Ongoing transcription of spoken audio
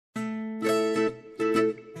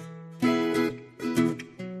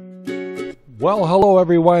Well, hello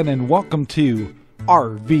everyone, and welcome to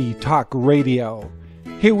RV Talk Radio.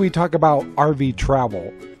 Here we talk about RV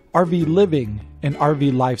travel, RV living, and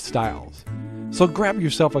RV lifestyles. So grab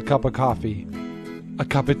yourself a cup of coffee, a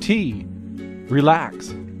cup of tea, relax,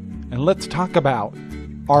 and let's talk about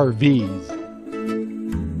RVs.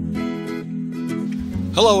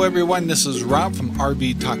 Hello everyone, this is Rob from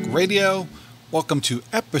RV Talk Radio. Welcome to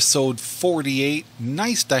episode 48.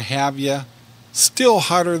 Nice to have you. Still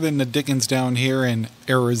hotter than the dickens down here in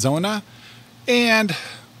Arizona. And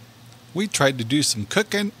we tried to do some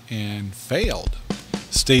cooking and failed.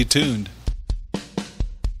 Stay tuned.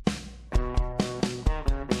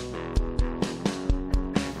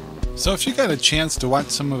 So if you got a chance to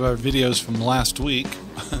watch some of our videos from last week,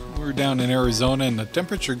 we were down in Arizona and the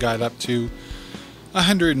temperature got up to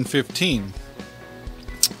 115.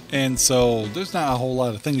 And so there's not a whole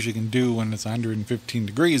lot of things you can do when it's 115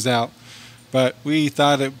 degrees out. But we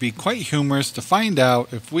thought it'd be quite humorous to find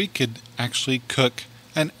out if we could actually cook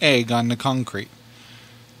an egg on the concrete.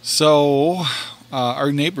 So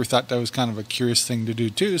our neighbor thought that was kind of a curious thing to do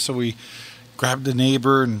too. So we grabbed the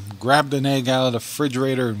neighbor and grabbed an egg out of the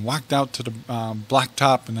refrigerator and walked out to the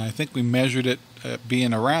blacktop. And I think we measured it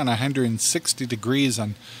being around 160 degrees.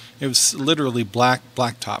 And it was literally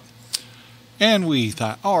blacktop. And we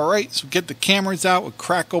thought, all right, so get the cameras out, we'll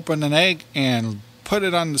crack open an egg and put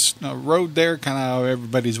it on the road there, kind of out of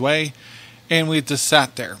everybody's way, and we just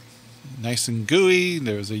sat there, nice and gooey.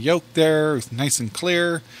 There was a yolk there, it was nice and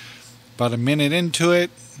clear. About a minute into it,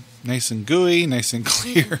 nice and gooey, nice and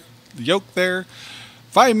clear. The yolk there.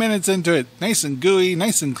 5 minutes into it, nice and gooey,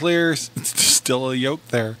 nice and clear. It's still a yolk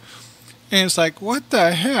there, and it's like, what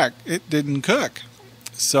the heck? It didn't cook.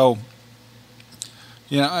 So,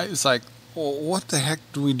 it's like, well, what the heck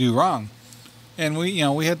do we do wrong? And we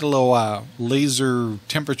had the little laser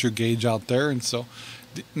temperature gauge out there, and so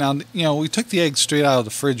now, we took the egg straight out of the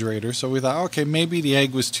refrigerator. So we thought, okay, maybe the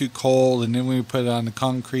egg was too cold, and then we put it on the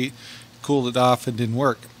concrete, cooled it off, it didn't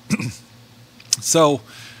work. So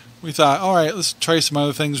we thought, all right, let's try some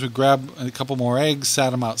other things. We grabbed a couple more eggs, sat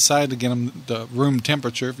them outside to get them the room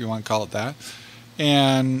temperature, if you want to call it that.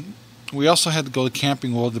 And we also had to go to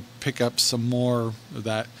Camping World to pick up some more of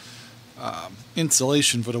that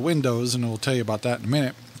insulation for the windows, and we'll tell you about that in a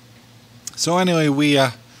minute. So anyway, we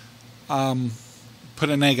put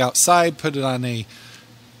an egg outside, put it on a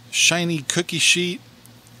shiny cookie sheet,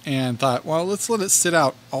 and thought, well, let's let it sit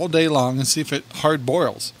out all day long and see if it hard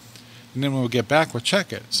boils. And then when we get back, we'll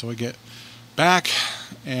check it. So we get back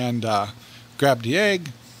and grab the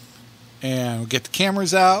egg, and we'll get the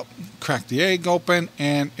cameras out, crack the egg open,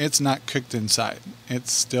 and it's not cooked inside.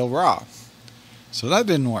 It's still raw. So that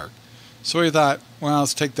didn't work. So we thought, well,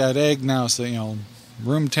 let's take that egg now. It's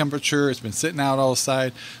room temperature. It's been sitting out all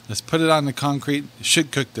side. Let's put it on the concrete. It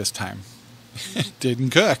should cook this time. It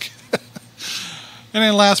didn't cook. And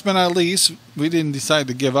then last but not least, we didn't decide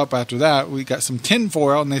to give up after that. We got some tin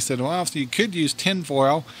foil, and they said, well, if you could use tin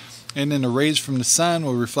foil, and then the rays from the sun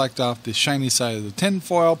will reflect off the shiny side of the tin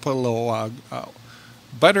foil. Put a little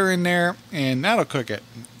butter in there, and that'll cook it.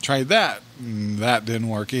 Tried that. And that didn't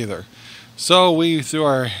work either. So we threw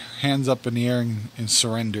our hands up in the air and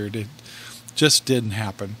surrendered. It just didn't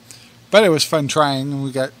happen. But it was fun trying, and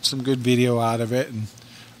we got some good video out of it,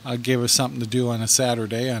 and gave us something to do on a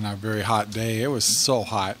Saturday on a very hot day. It was so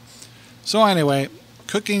hot. So anyway,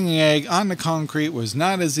 cooking the egg on the concrete was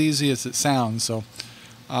not as easy as it sounds. So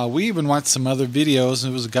we even watched some other videos.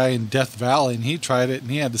 There was a guy in Death Valley, and he tried it, and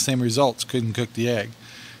he had the same results. Couldn't cook the egg.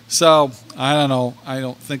 So, I don't know. I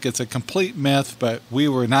don't think it's a complete myth, but we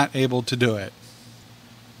were not able to do it.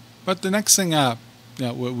 But the next thing what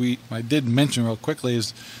I did mention real quickly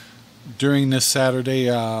is during this Saturday,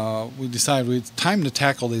 we decided it's time to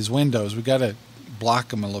tackle these windows. We got to block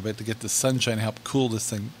them a little bit to get the sunshine to help cool this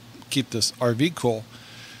thing, keep this RV cool.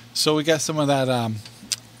 So we got some of that,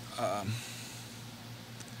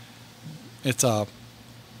 it's a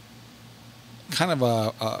kind of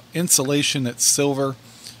a insulation that's silver.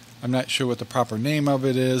 I'm not sure what the proper name of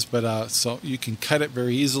it is, but so you can cut it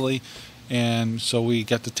very easily. And so we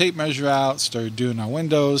got the tape measure out, started doing our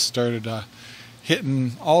windows, started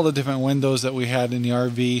hitting all the different windows that we had in the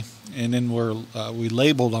RV, and then we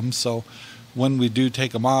labeled them. So when we do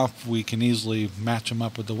take them off, we can easily match them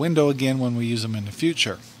up with the window again when we use them in the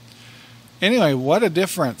future. Anyway, what a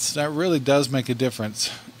difference. That really does make a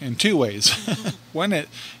difference in two ways. One, it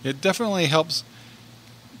definitely helps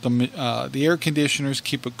the air conditioners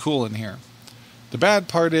keep it cool in here. The bad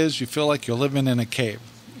part is you feel like you're living in a cave.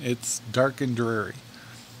 It's dark and dreary.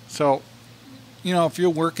 So, if you're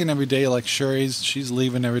working every day like Sherry's, she's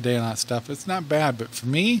leaving every day and that stuff, it's not bad. But for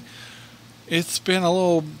me, it's been a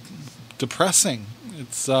little depressing.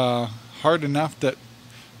 It's hard enough that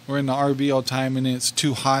we're in the RV all the time and it's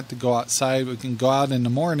too hot to go outside. We can go out in the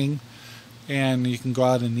morning and you can go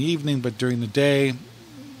out in the evening, but during the day,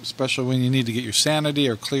 especially when you need to get your sanity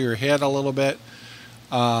or clear your head a little bit,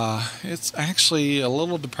 it's actually a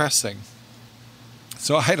little depressing.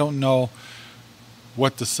 So I don't know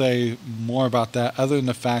what to say more about that other than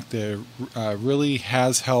the fact that it really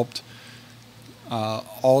has helped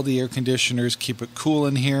all the air conditioners keep it cool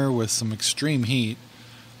in here with some extreme heat.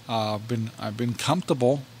 I've been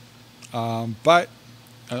comfortable, but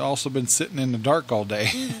I've also been sitting in the dark all day.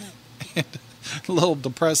 A little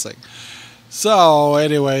depressing. So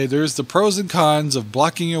anyway, there's the pros and cons of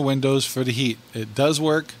blocking your windows for the heat. It does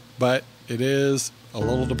work, but it is a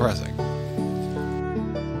little depressing.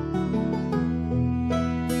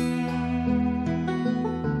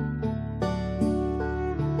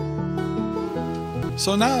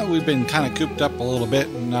 So now that we've been kind of cooped up a little bit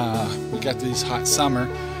and we got these hot summer,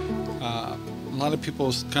 a lot of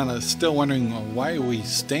people kind of still wondering, well, why are we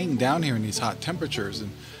staying down here in these hot temperatures? And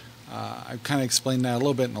I kind of explained that a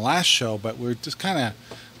little bit in the last show, but we're just kind of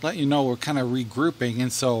letting you know we're kind of regrouping.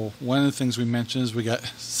 And so one of the things we mentioned is we got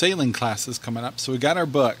sailing classes coming up. So we got our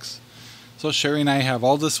books. So Sherry and I have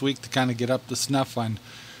all this week to kind of get up to snuff on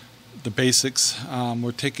the basics.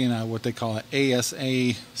 We're taking what they call an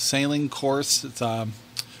ASA sailing course. It's the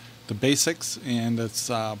basics, and it's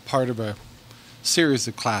part of a series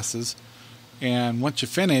of classes. And once you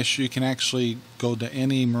finish, you can actually go to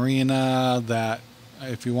any marina that,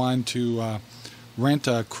 if you want to rent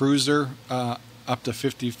a cruiser up to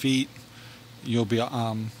 50 feet, you'll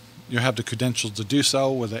have the credentials to do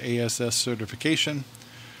so with an ASS certification.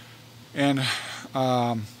 And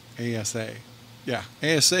ASA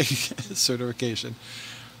certification.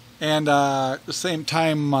 And at the same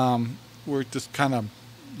time, we're just kind of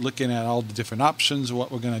looking at all the different options,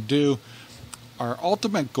 what we're going to do. Our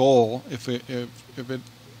ultimate goal, if it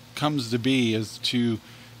comes to be, is to,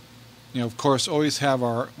 of course, always have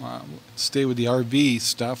our stay with the RV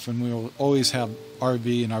stuff, and we'll always have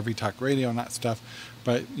RV and RV Talk Radio and that stuff.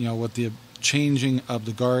 But with the changing of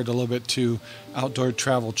the guard a little bit to Outdoor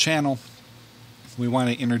Travel Channel, we want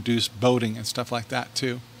to introduce boating and stuff like that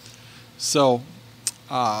too. So,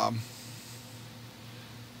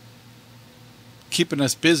 keeping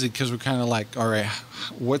us busy because we're kind of like, all right,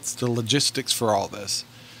 what's the logistics for all this?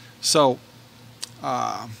 So,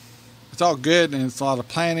 it's all good and it's a lot of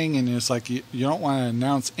planning, and it's like you don't want to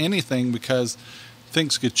announce anything because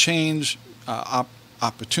things could change,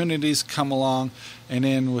 opportunities come along, and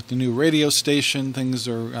then with the new radio station, things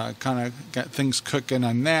are kind of got things cooking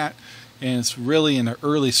on that. And it's really in the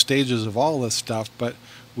early stages of all this stuff, but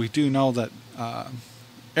we do know that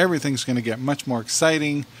everything's going to get much more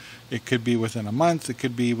exciting. It could be within a month. It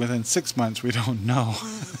could be within 6 months. We don't know.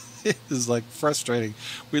 It is like frustrating.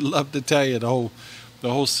 We'd love to tell you the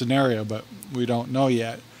whole scenario, but we don't know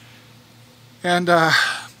yet. And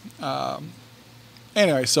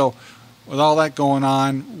anyway, so with all that going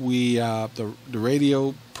on, we the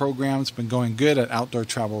radio program's been going good at Outdoor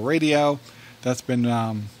Travel Radio. That's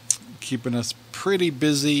been keeping us pretty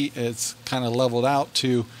busy. It's kind of leveled out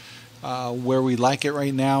to where we like it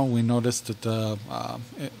right now. We noticed that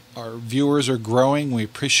our viewers are growing. We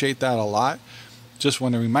appreciate that a lot. Just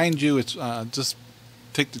want to remind you, it's just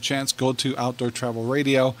take the chance, go to Outdoor Travel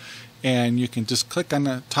Radio, and you can just click on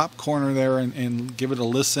the top corner there and give it a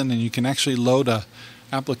listen, and you can actually load a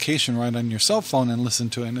application right on your cell phone and listen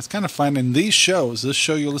to it. And it's kind of fun. And these shows, this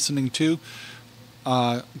show you're listening to,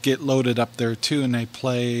 get loaded up there too, and they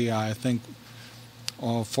play I think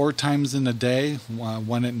 4 times in a day,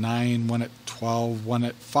 one at 9, one at 12, one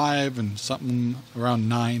at 5, and something around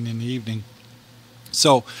 9 in the evening.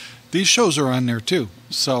 So these shows are on there too.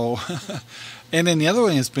 So and then the other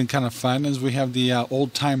one that's been kind of fun is we have the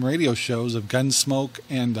old time radio shows of Gunsmoke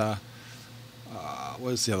and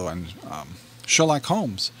what is the other one, Sherlock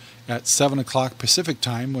Holmes at 7 o'clock Pacific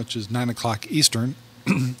time, which is 9 o'clock Eastern.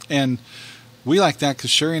 And we like that because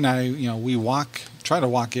Sherry and I, we try to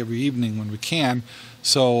walk every evening when we can.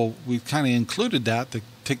 So we kind of included that to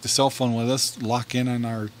take the cell phone with us, lock in on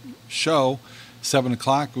our show. 7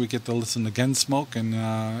 o'clock, we get to listen to Gunsmoke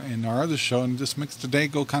and our other show, and just makes the day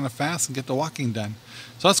go kind of fast and get the walking done.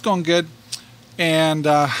 So that's going good. And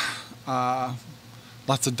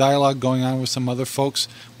lots of dialogue going on with some other folks.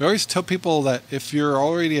 We always tell people that if you're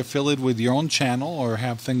already affiliated with your own channel or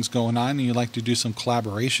have things going on and you'd like to do some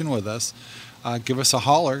collaboration with us, give us a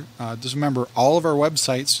holler. Just remember, all of our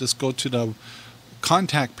websites, just go to the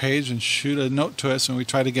contact page and shoot a note to us, and we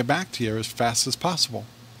try to get back to you as fast as possible.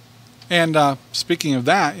 And speaking of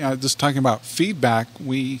that, just talking about feedback,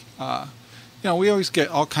 we we always get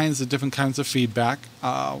all kinds of different kinds of feedback.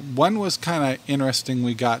 One was kind of interesting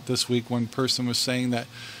we got this week. One person was saying that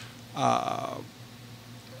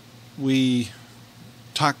we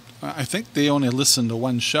talked, I think they only listened to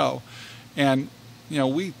one show. And,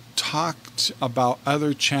 we talked about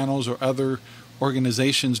other channels or other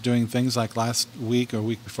organizations doing things. Like last week or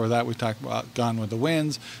week before that, we talked about Gone with the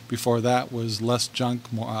Winds. Before that was Less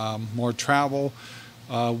Junk, More Travel.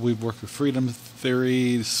 We've worked with Freedom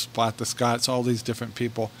Theory, Spot the Scots, all these different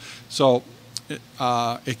people. So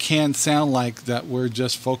it can sound like that we're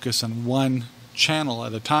just focused on one channel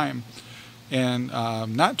at a time, and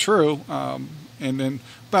not true.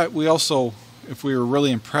 But we also, if we were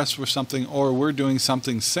really impressed with something, or we're doing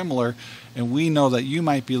something similar, and we know that you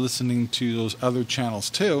might be listening to those other channels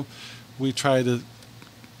too, we try to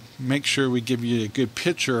make sure we give you a good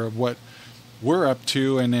picture of what we're up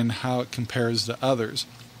to and then how it compares to others.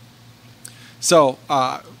 So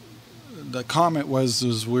the comment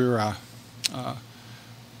was we're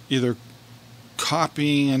either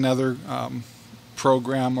copying another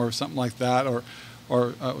program or something like that,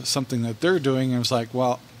 or something that they're doing, and it was like,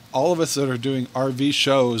 well, all of us that are doing RV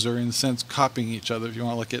shows are in a sense copying each other, if you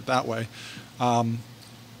want to look at it that way.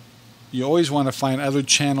 You always want to find other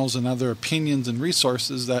channels and other opinions and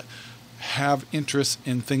resources that have interest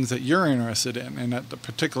in things that you're interested in. And at the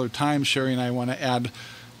particular time, Sherry and I want to add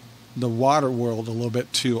the water world a little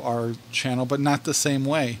bit to our channel, but not the same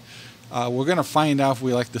way. We're going to find out if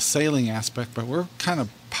we like the sailing aspect, but we're kind of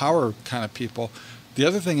power kind of people. The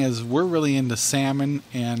other thing is we're really into salmon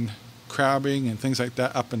and crabbing and things like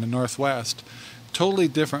that up in the Northwest. Totally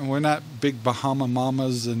different. We're not big Bahama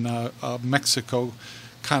Mamas and Mexico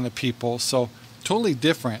kind of people, so totally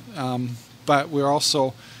different. But we're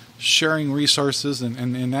also sharing resources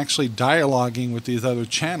and actually dialoguing with these other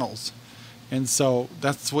channels. And so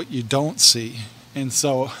that's what you don't see. And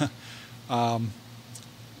so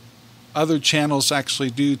other channels actually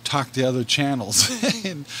do talk to other channels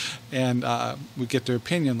and we get their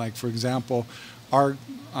opinion. Like, for example, our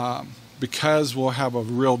because we'll have a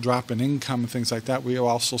real drop in income and things like that, we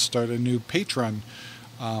also start a new Patreon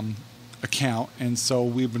account. And so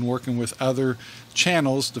we've been working with other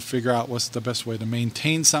channels to figure out what's the best way to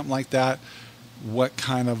maintain something like that. What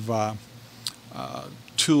kind of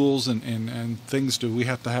tools and things do we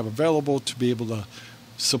have to have available to be able to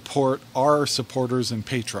support our supporters and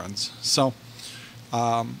patrons. So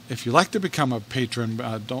if you'd like to become a patron,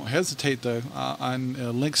 don't hesitate to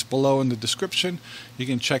on links below in the description. You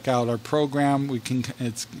can check out our program.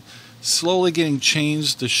 It's slowly getting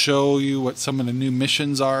changed to show you what some of the new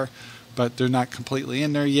missions are, but they're not completely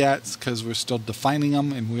in there yet because we're still defining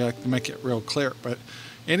them, and we like to make it real clear. But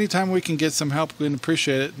anytime we can get some help, we can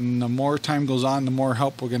appreciate it. And the more time goes on, the more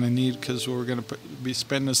help we're going to need, because we're going to be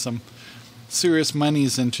spending some serious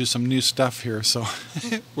monies into some new stuff here. So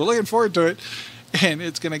we're looking forward to it. And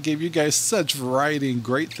it's going to give you guys such variety and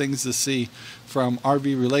great things to see, from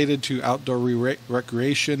RV related to outdoor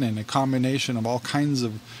recreation, and a combination of all kinds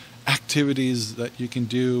of activities that you can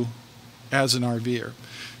do as an RVer.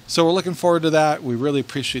 So we're looking forward to that. We really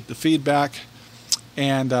appreciate the feedback.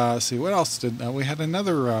 And see, what else did we had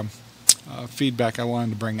another feedback I wanted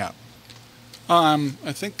to bring up.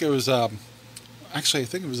 I think it was actually I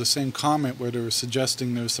think it was the same comment where they were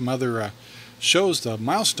suggesting there was some other shows to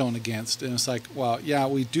milestone against, and it's like, well, yeah,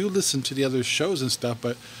 we do listen to the other shows and stuff,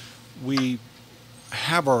 but we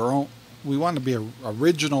have our own. We want to be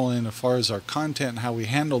original in as far as our content and how we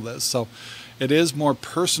handle this. So it is more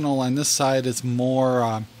personal on this side. It's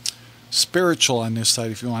more spiritual on this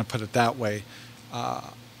side, if you want to put it that way.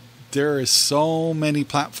 There is so many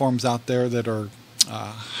platforms out there that are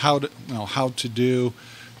how to do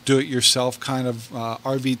it yourself kind of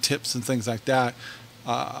RV tips and things like that.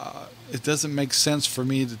 It doesn't make sense for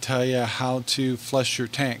me to tell you how to flush your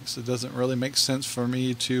tanks. It doesn't really make sense for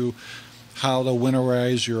me to how to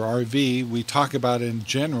winterize your RV. We talk about it in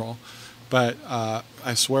general, but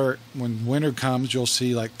I swear when winter comes, you'll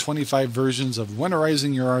see like 25 versions of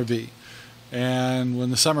winterizing your RV. And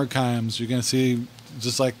when the summer comes, you're going to see,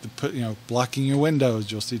 just like the blocking your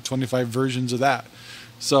windows, you'll see 25 versions of that.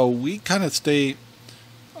 So we kind of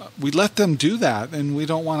we let them do that, and we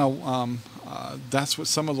don't want to. That's what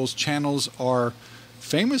some of those channels are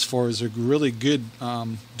famous for, is they're really good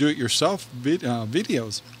do-it-yourself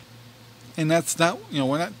videos. And that's not,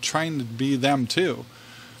 we're not trying to be them too.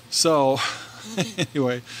 So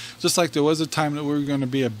anyway, just like there was a time that we were going to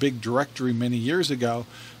be a big directory many years ago,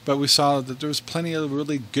 but we saw that there's plenty of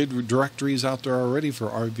really good directories out there already for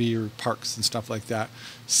RV or parks and stuff like that.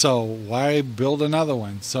 So why build another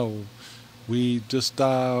one? So we just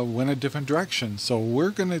went a different direction. So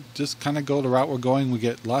we're going to just kind of go the route we're going. We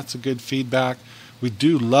get lots of good feedback. We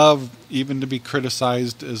do love even to be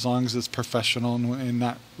criticized as long as it's professional, and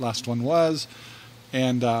that last one was.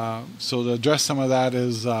 And so to address some of that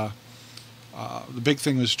is the big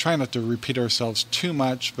thing was trying not to repeat ourselves too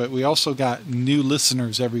much, but we also got new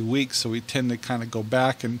listeners every week, so we tend to kind of go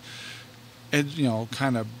back and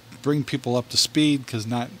kind of bring people up to speed, because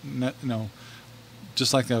not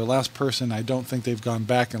just like the last person, I don't think they've gone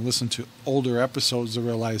back and listened to older episodes to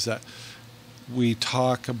realize that we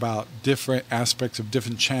talk about different aspects of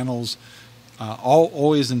different channels,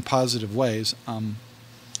 always in positive ways,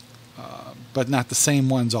 but not the same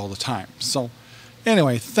ones all the time. So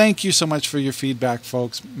anyway, thank you so much for your feedback,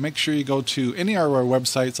 folks. Make sure you go to any of our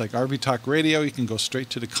websites like RV Talk Radio. You can go straight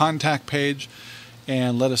to the contact page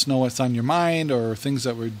and let us know what's on your mind, or things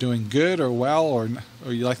that we're doing good or well, or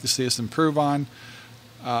you'd like to see us improve on.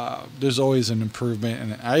 There's always an improvement,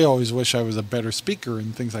 and I always wish I was a better speaker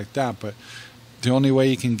and things like that, but the only way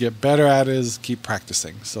you can get better at it is keep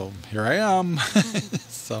practicing. So here I am.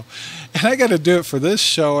 And I got to do it for this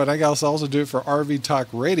show, and I got to also do it for RV Talk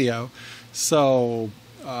Radio. So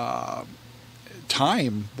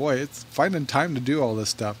it's finding time to do all this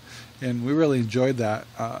stuff, and we really enjoyed that.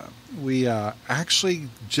 We actually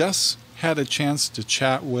just had a chance to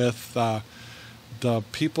chat with the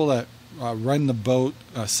people that run the boat,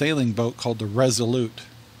 sailing boat called the Resolute.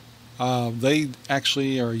 They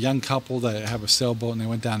actually are a young couple that have a sailboat, and they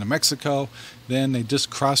went down to Mexico. Then they just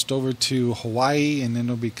crossed over to Hawaii, and then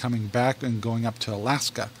they'll be coming back and going up to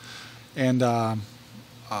Alaska. And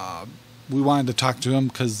we wanted to talk to them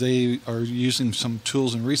because they are using some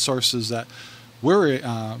tools and resources that we're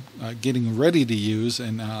getting ready to use.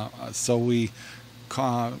 And so we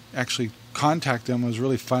actually contacted them. It was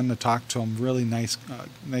really fun to talk to them. Really nice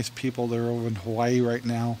people. They're over in Hawaii right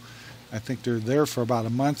now. I think they're there for about a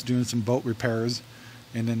month doing some boat repairs,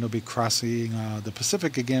 and then they'll be crossing the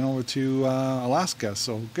Pacific again over to Alaska.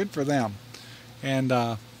 So good for them. And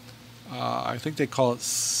I think they call it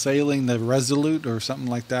Sailing the Resolute or something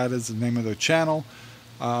like that is the name of their channel.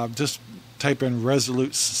 Just type in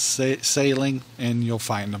Resolute Sailing and you'll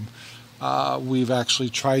find them. We've actually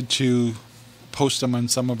tried to post them on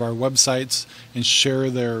some of our websites and share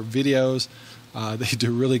their videos. They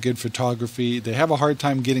do really good photography. They have a hard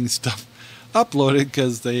time getting stuff uploaded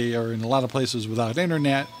because they are in a lot of places without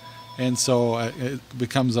internet, and so it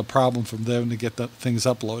becomes a problem for them to get the things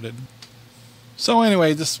uploaded. So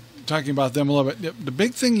anyway, just talking about them a little bit. The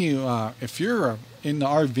big thing if you're into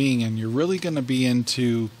RVing and you're really going to be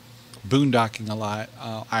into boondocking a lot,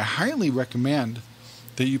 I highly recommend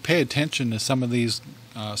that you pay attention to some of these,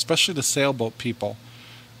 especially the sailboat people,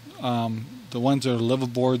 the ones that are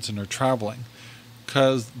liveaboards and are traveling,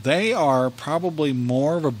 because they are probably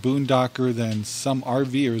more of a boondocker than some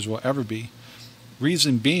RVers will ever be.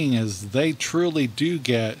 Reason being is they truly do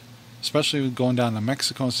get, especially going down to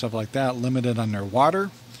Mexico and stuff like that, limited on their water,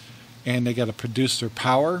 and they got to produce their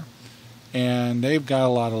power, and they've got a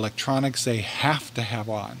lot of electronics they have to have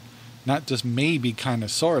on, not just maybe, kind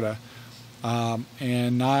of, sorta.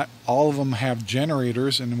 And not all of them have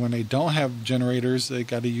generators, and when they don't have generators, they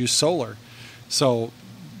got to use solar. So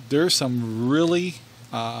there's some really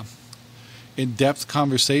in-depth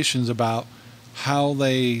conversations about how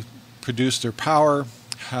they produce their power,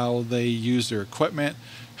 how they use their equipment,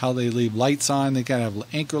 how they leave lights on. They got to have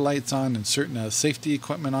anchor lights on and certain safety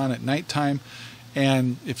equipment on at nighttime.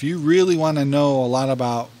 And if you really want to know a lot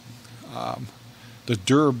about the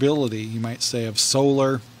durability, you might say, of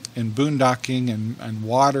solar and boondocking and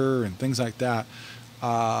water and things like that,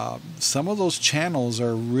 some of those channels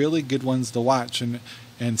are really good ones to watch.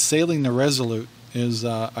 And Sailing the Resolute is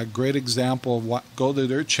a great example of what. Go to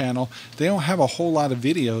their channel. They don't have a whole lot of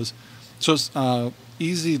videos, so it's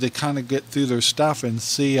easy to kind of get through their stuff and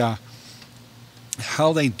see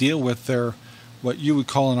how they deal with their, what you would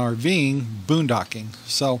call in RVing, boondocking.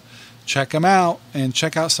 So check them out, and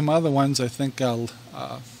check out some other ones. I think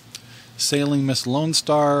Sailing Miss Lone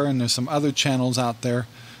Star, and there's some other channels out there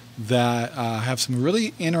that have some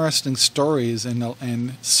really interesting stories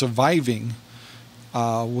and surviving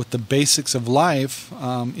with the basics of life,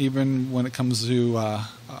 even when it comes to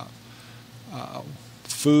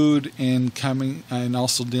food and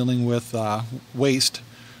also dealing with waste.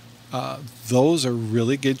 Those are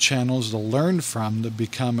really good channels to learn from to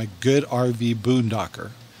become a good RV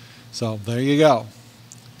boondocker. So there you go.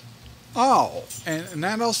 Oh, and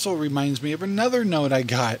that also reminds me of another note I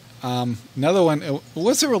got. Another one, it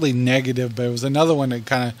wasn't really negative, but it was another one that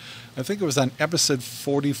kind of, I think it was on episode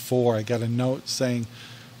 44. I got a note saying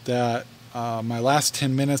that my last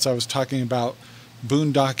 10 minutes I was talking about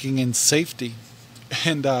boondocking and safety,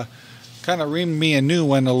 and kind of reamed me a new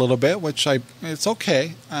one a little bit, which it's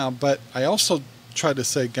okay, but I also try to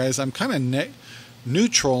say, guys, I'm kind of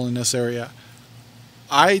neutral in this area.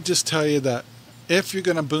 I just tell you that if you're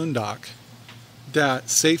going to boondock, that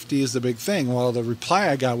safety is the big thing. Well, the reply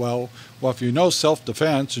I got, well, if you know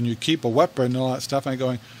self-defense and you keep a weapon and all that stuff, I'm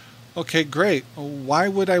going, okay, great. Why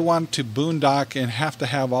would I want to boondock and have to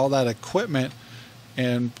have all that equipment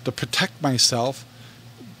and to protect myself?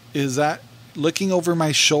 Is that looking over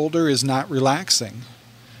my shoulder is not relaxing?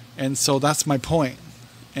 And so that's my point.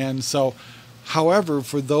 And so, however,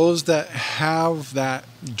 for those that have that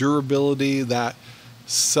durability, that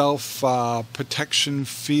self-protection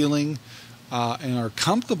feeling, and are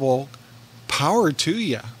comfortable, power to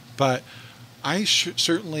you. But I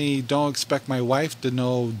certainly don't expect my wife to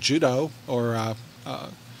know judo or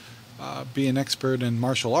be an expert in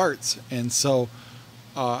martial arts. And so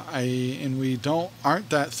we aren't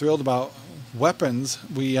that thrilled about weapons.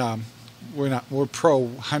 We're pro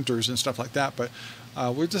hunters and stuff like that, but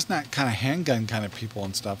we're just not kind of handgun kind of people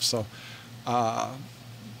and stuff. So I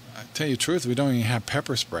tell you the truth, we don't even have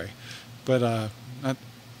pepper spray, but I'm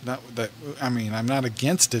not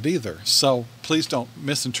against it either. So please don't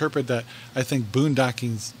misinterpret that. I think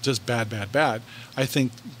boondocking's just bad. I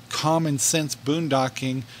think common sense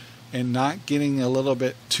boondocking and not getting a little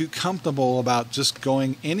bit too comfortable about just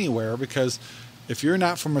going anywhere, because if you're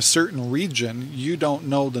not from a certain region, you don't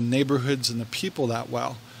know the neighborhoods and the people that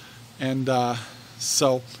well. And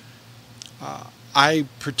so I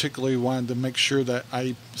particularly wanted to make sure that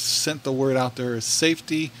I sent the word out there as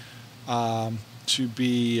safety, to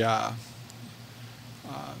be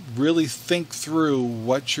really think through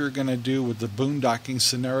what you're going to do with the boondocking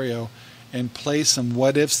scenario and play some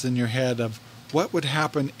what ifs in your head of what would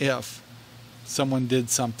happen if someone did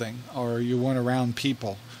something or you weren't around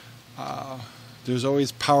people. There's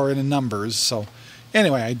always power in the numbers. So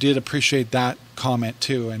anyway, I did appreciate that comment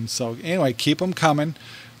too. And so anyway, keep them coming.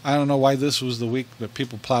 I don't know why this was the week that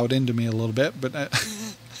people plowed into me a little bit, but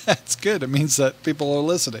that's good. It means that people are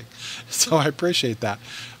listening. So I appreciate that.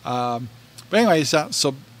 But anyway,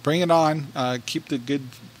 so bring it on. Keep the good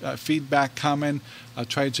feedback coming. I'll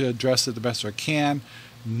try to address it the best I can.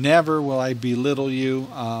 Never will I belittle you.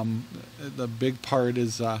 The big part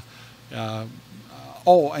is, oh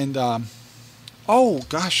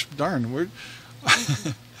gosh darn,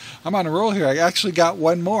 I'm on a roll here. I actually got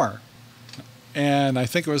one more. And I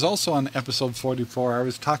think it was also on episode 44. I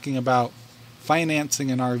was talking about financing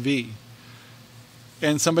an RV.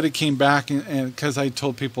 And somebody came back, and because I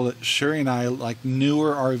told people that Sherry and I like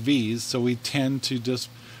newer RVs, so we tend to just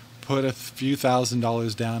put a few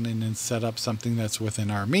 $1,000s down and then set up something that's within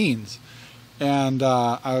our means. And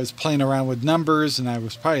I was playing around with numbers, and I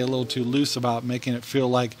was probably a little too loose about making it feel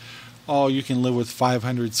like, oh, you can live with $500,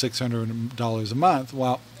 $600 a month.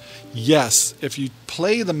 Well, yes, if you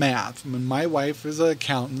play the math. I mean, my wife is an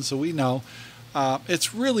accountant, so we know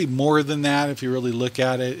it's really more than that. If you really look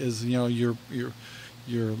at it, is you're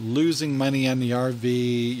losing money on the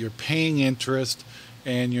RV, you're paying interest,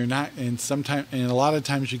 and you're not. And a lot of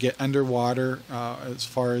times you get underwater as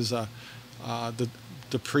far as the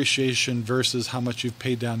depreciation versus how much you've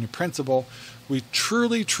paid down your principal. We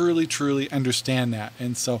truly understand that,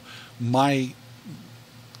 and so my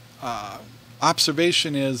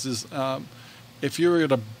observation is if you were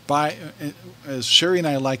to buy, as Sherry and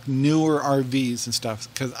I like newer RVs and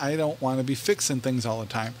stuff, because I don't want to be fixing things all the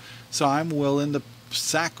time. So I'm willing to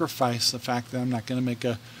sacrifice the fact that I'm not going to make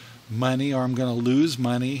money, or I'm going to lose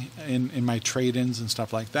money in my trade-ins and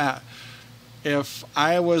stuff like that. If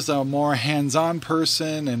I was a more hands-on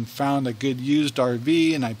person and found a good used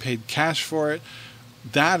RV and I paid cash for it,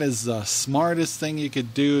 that is the smartest thing you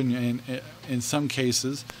could do in some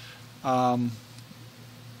cases.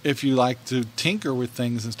 If you like to tinker with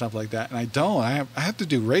things and stuff like that. And I don't. I have to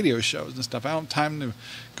do radio shows and stuff. I don't have time to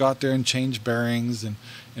go out there and change bearings and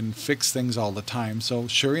fix things all the time. So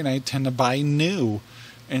Sherry and I tend to buy new.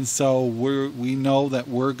 And so we know that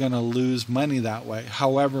we're going to lose money that way.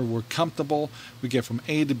 However, we're comfortable. We get from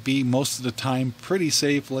A to B most of the time pretty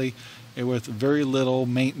safely and with very little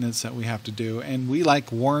maintenance that we have to do. And we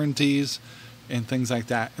like warranties and things like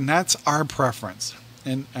that. And that's our preference.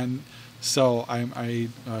 And so I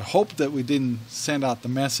hope that we didn't send out the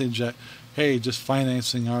message that, hey, just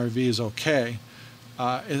financing RV is okay.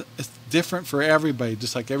 It's different for everybody,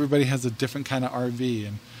 just like everybody has a different kind of RV,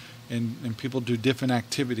 and people do different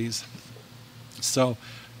activities. So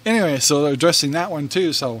anyway, so addressing that one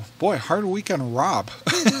too. So boy, hard week on Rob.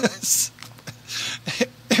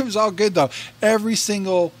 It was all good though. Every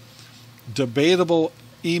single debatable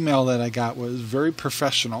email that I got was very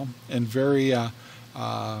professional and very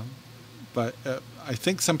But I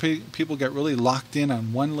think some people get really locked in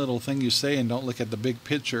on one little thing you say and don't look at the big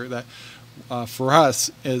picture. That for us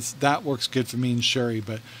is that works good for me and Sherry.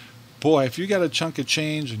 But boy, if you got a chunk of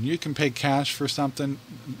change and you can pay cash for something,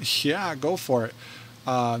 yeah, go for it.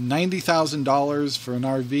 $90,000 for an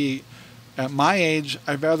RV. At my age,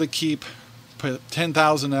 I'd rather put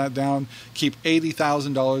 $10,000 of that down, keep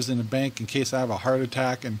 $80,000 in the bank in case I have a heart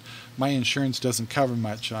attack and my insurance doesn't cover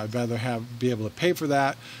much. I'd rather be able to pay for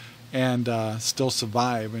that and still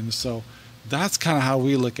survive. And so that's kind of how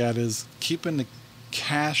we look at it, is keeping the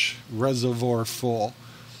cash reservoir full.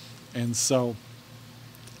 And so,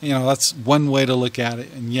 that's one way to look at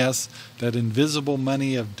it. And yes, that invisible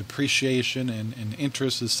money of depreciation and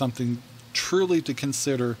interest is something truly to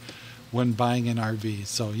consider when buying an RV.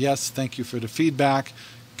 So yes, thank you for the feedback.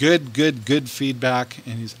 Good feedback.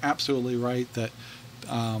 And he's absolutely right that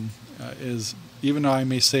even though I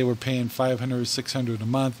may say we're paying $500 or $600 a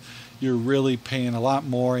month, you're really paying a lot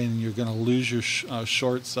more, and you're going to lose your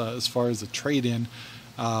shorts as far as the trade-in,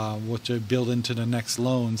 which I build into the next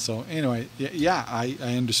loan. So anyway, yeah, I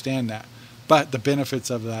understand that. But the benefits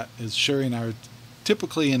of that is Sherry and I are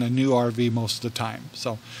typically in a new RV most of the time.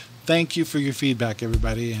 So thank you for your feedback,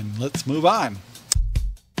 everybody, and let's move on.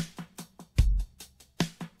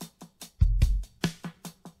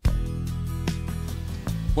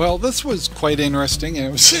 Well, this was quite interesting, and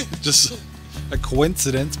it was just a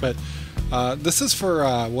coincidence, but this is for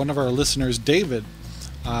one of our listeners, David.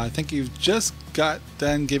 I think you've just got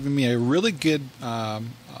done giving me a really good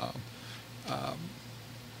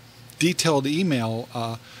detailed email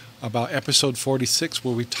about episode 46,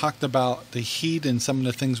 where we talked about the heat and some of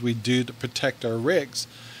the things we do to protect our rigs.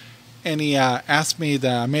 And he asked me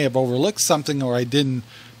that I may have overlooked something or I didn't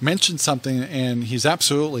mention something, and he's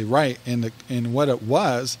absolutely right. And what it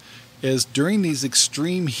was is during these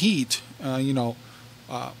extreme heat,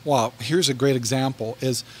 well, here's a great example,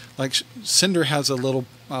 is like Cinder has a little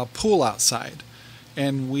pool outside,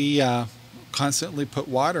 and we constantly put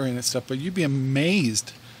water in and stuff, but you'd be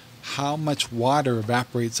amazed how much water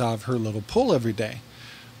evaporates out of her little pool every day.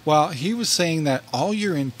 Well, he was saying that all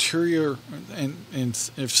your interior, and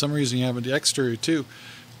if for some reason you have an exterior too,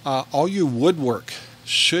 all your woodwork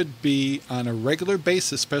should be on a regular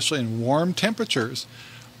basis, especially in warm temperatures,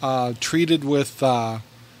 treated with a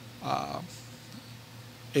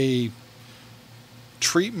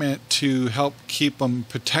treatment to help keep them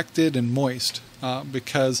protected and moist,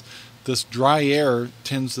 because this dry air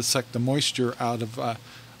tends to suck the moisture out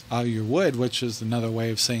of your wood, which is another way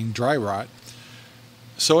of saying dry rot.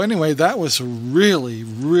 So anyway, that was a really,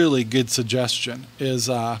 really good suggestion. Is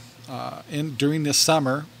during this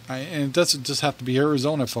summer, and it doesn't just have to be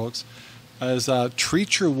Arizona, folks, is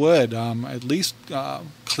treat your wood. At least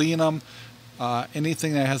clean them.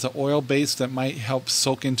 Anything that has an oil base that might help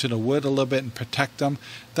soak into the wood a little bit and protect them.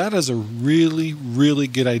 That is a really, really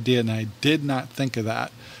good idea, and I did not think of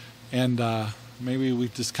that. And maybe we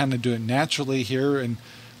just kind of do it naturally here, and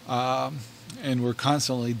we're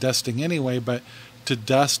constantly dusting anyway, but to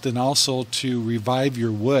dust and also to revive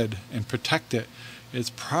your wood and protect it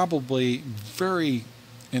is probably very,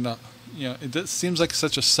 it seems like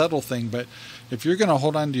such a subtle thing, but if you're going to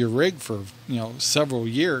hold on to your rig for, several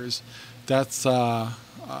years, that's,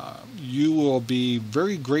 you will be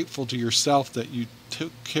very grateful to yourself that you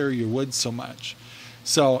took care of your wood so much.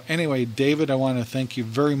 So anyway, David, I want to thank you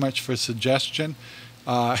very much for the suggestion.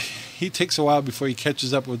 He takes a while before he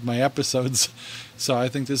catches up with my episodes. So I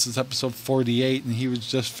think this is episode 48, and he was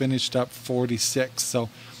just finished up 46. So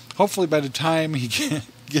hopefully by the time he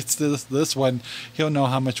gets to this one, he'll know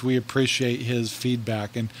how much we appreciate his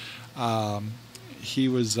feedback. And he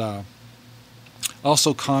was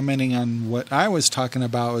also commenting on what I was talking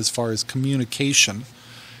about as far as communication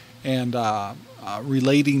and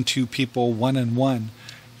relating to people one-on-one.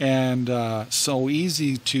 And so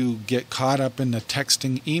easy to get caught up in the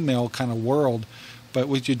texting, email kind of world, but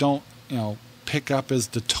what you don't, pick up is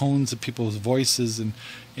the tones of people's voices,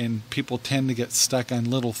 and people tend to get stuck on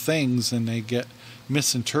little things, and they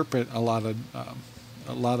misinterpret a lot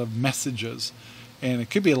of messages, and it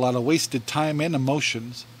could be a lot of wasted time and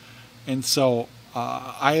emotions. And so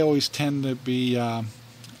I always tend to be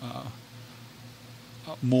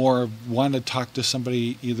more want to talk to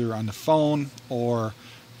somebody either on the phone or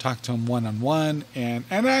talk to them one-on-one, and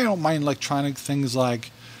I don't mind electronic things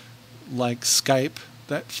like Skype.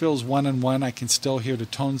 That feels one-on-one. I can still hear the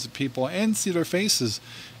tones of people and see their faces,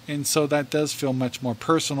 and so that does feel much more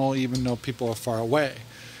personal, even though people are far away.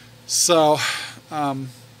 So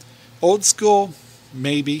old school,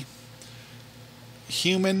 maybe.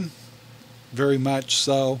 Human, very much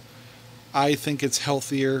so. I think it's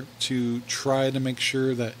healthier to try to make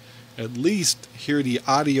sure that at least hear the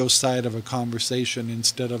audio side of a conversation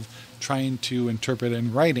instead of trying to interpret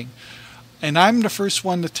in writing. And I'm the first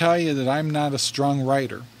one to tell you that I'm not a strong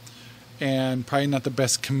writer and probably not the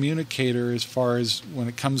best communicator as far as when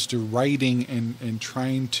it comes to writing and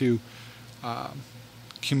trying to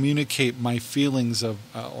communicate my feelings of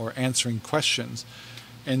or answering questions.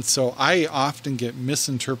 And so I often get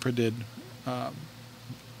misinterpreted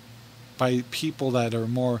by people that are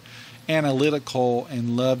more analytical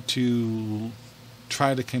and love to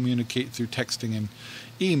try to communicate through texting and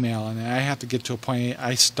email. And I have to get to a point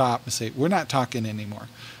I stop and say, we're not talking anymore.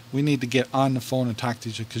 We need to get on the phone and talk to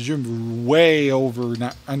each other because you're way over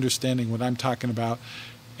not understanding what I'm talking about.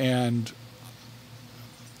 And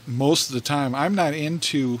most of the time, I'm not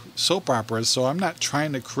into soap operas, so I'm not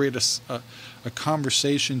trying to create a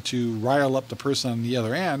conversation to rile up the person on the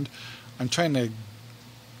other end. I'm trying to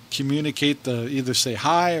communicate, either say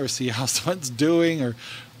hi or see how someone's doing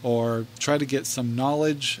or try to get some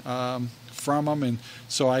knowledge from them. And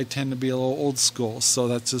so I tend to be a little old school. So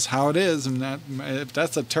that's just how it is. And if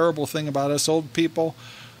that's a terrible thing about us old people,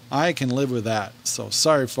 I can live with that. So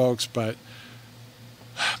sorry, folks, but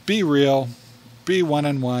be real. Be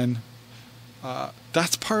one-on-one.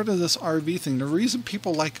 That's part of this RV thing. The reason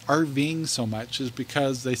people like RVing so much is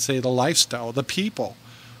because they say the lifestyle, the people.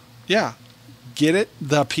 Yeah, get it?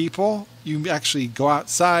 The people. You actually go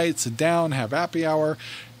outside, sit down, have happy hour,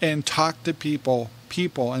 and talk to people.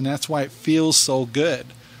 And that's why it feels so good,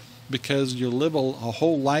 because you live a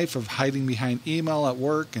whole life of hiding behind email at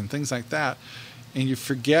work and things like that, and you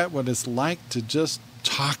forget what it's like to just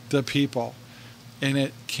talk to people. And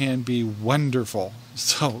it can be wonderful.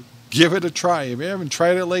 So give it a try. If you haven't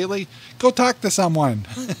tried it lately, go talk to someone.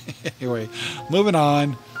 Anyway, moving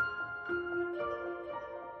on.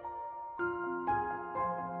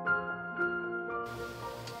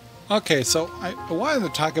 Okay, so I wanted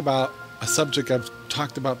to talk about a subject I've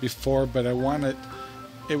talked about before, but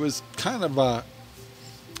it was kind of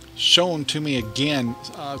shown to me again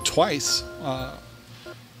twice.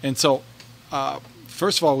 And so,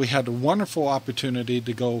 first of all, we had a wonderful opportunity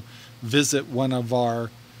to go visit one of our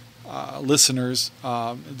listeners,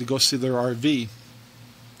 to go see their RV.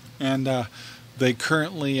 And they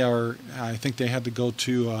currently are, I think they had to go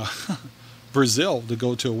to Brazil to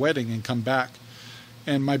go to a wedding and come back.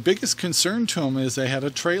 And my biggest concern to them is they had a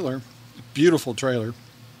trailer, beautiful trailer,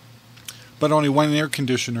 but only one air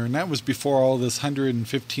conditioner. And that was before all this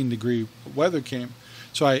 115 degree weather came.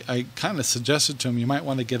 So I kind of suggested to him, you might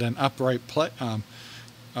want to get an upright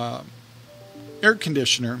air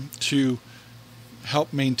conditioner to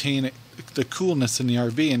help maintain the coolness in the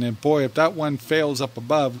RV. And then, boy, if that one fails up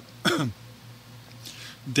above,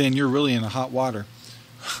 then you're really in the hot water,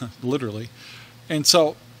 literally. And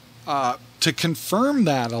so to confirm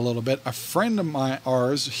that a little bit, a friend of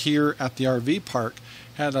ours here at the RV park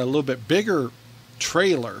had a little bit bigger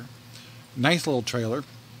trailer, nice little trailer.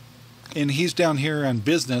 And he's down here on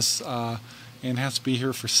business and has to be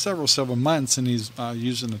here for several months, and he's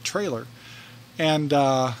using a trailer. And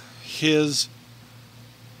his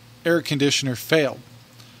air conditioner failed.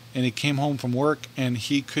 And he came home from work, and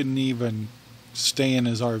he couldn't even stay in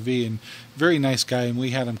his RV. And very nice guy, and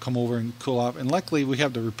we had him come over and cool off. And luckily, we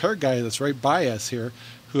have the repair guy that's right by us here,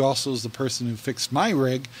 who also is the person who fixed my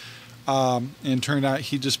rig. And turned out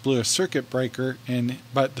he just blew a circuit breaker.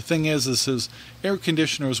 But the thing is his air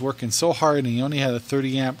conditioner was working so hard, and he only had a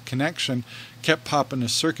 30 amp connection, kept popping a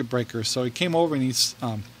circuit breaker. So he came over and he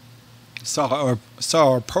saw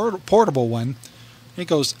our portable one. He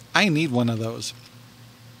goes, I need one of those.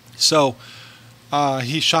 So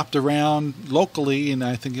he shopped around locally, and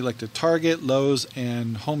I think he looked at Target, Lowe's,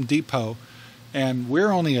 and Home Depot. And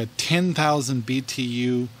we're only a 10,000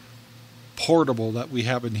 BTU portable that we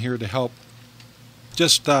have in here to help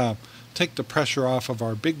just take the pressure off of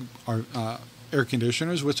our air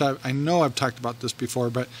conditioners, which I know I've talked about this before,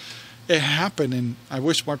 but it happened, and I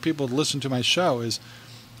wish more people would listen to my show, is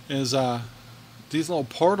these little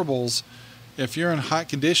portables, if you're in hot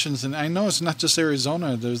conditions, and I know it's not just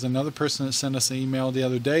Arizona, there's another person that sent us an email the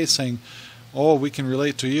other day saying, oh, we can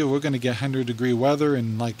relate to you, we're going to get 100 degree weather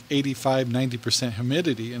and like 85-90%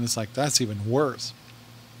 humidity, and it's like, that's even worse.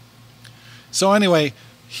 So anyway,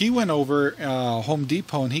 he went over Home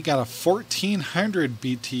Depot and he got a 1400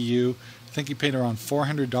 BTU. I think he paid around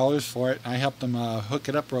 $400 for it. I helped him hook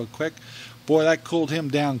it up real quick. Boy, that cooled him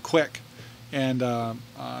down quick. And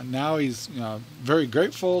now he's very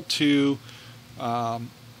grateful to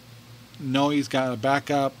know he's got a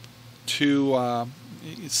backup, to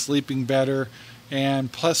sleeping better.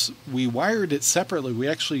 And plus, we wired it separately. We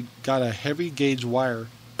actually got a heavy gauge wire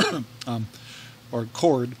or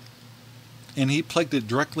cord, and he plugged it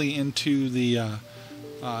directly into the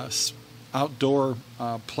outdoor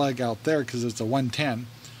plug out there, because it's a 110,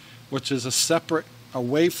 which is a separate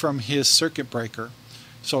away from his circuit breaker.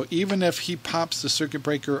 So even if he pops the circuit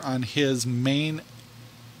breaker on his main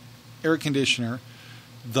air conditioner,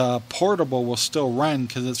 the portable will still run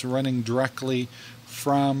because it's running directly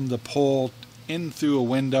from the pole in through a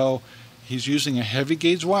window. He's using a heavy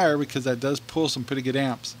gauge wire because that does pull some pretty good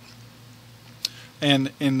amps.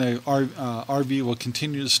 And in the RV will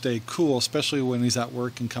continue to stay cool, especially when he's at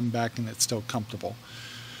work and come back and it's still comfortable.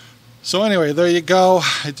 So anyway, there you go.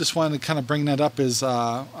 I just wanted to kind of bring that up as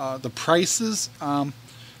the prices.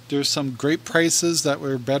 There's some great prices that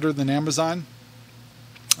were better than Amazon.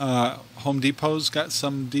 Home Depot's got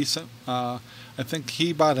some decent. I think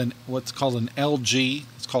he bought what's called an LG.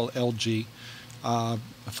 It's called LG.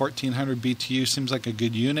 1400 BTU seems like a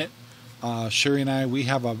good unit. Sherry and I, we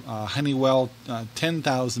have a Honeywell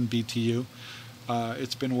 10,000 BTU.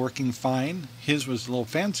 It's been working fine. His was a little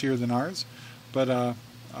fancier than ours, but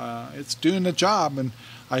it's doing the job. And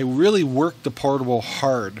I really work the portable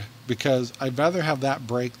hard because I'd rather have that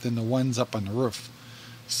break than the ones up on the roof.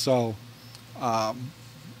 So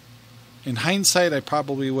in hindsight, I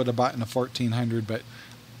probably would have bought in a 1400, but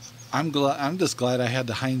I'm just glad I had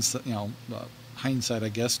the hindsight, I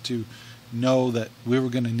guess, to know that we were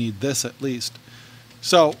going to need this at least.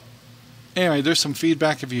 So anyway, there's some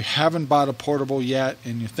feedback. If you haven't bought a portable yet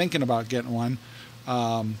and you're thinking about getting one,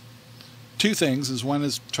 two things is: one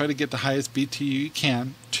is try to get the highest BTU you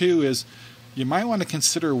can. Two is you might want to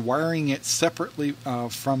consider wiring it separately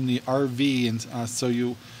from the RV, and so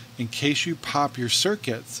you, in case you pop your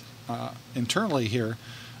circuits internally here,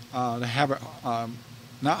 to have it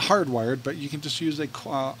not hardwired, but you can just use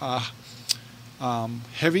a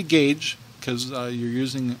heavy gauge, because you're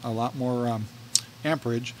using a lot more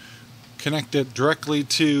amperage. Connect it directly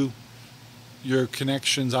to your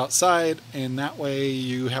connections outside, and that way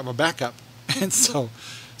you have a backup. And so,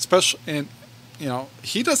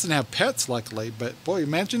 he doesn't have pets, luckily, but boy,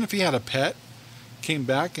 imagine if he had a pet, came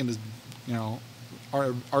back and his,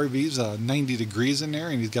 our RV's 90 degrees in there,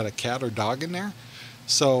 and he's got a cat or dog in there.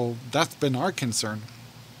 So that's been our concern.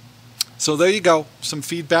 So there you go, some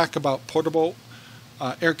feedback about portable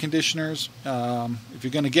air conditioners. If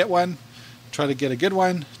you're going to get one, try to get a good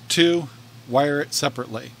one. Two, wire it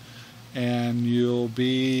separately, and you'll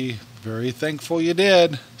be very thankful you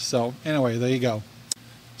did. So anyway, there you go.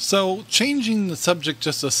 So changing the subject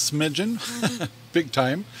just a smidgen, big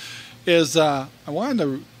time, is I wanted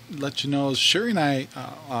to let you know, Sherry and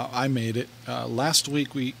I made it last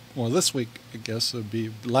week. This week, I guess it would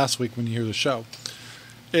be last week when you hear the show,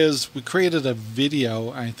 is we created a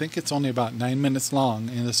video. I think it's only about 9 minutes long,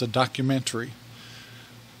 and it's a documentary.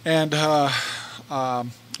 And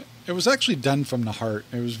it was actually done from the heart.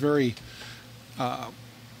 It was very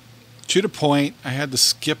to the point. I had to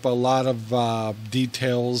skip a lot of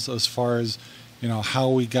details as far as how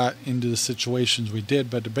we got into the situations we did,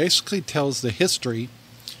 but it basically tells the history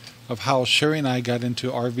of how Sherry and I got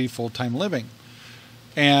into RV full-time living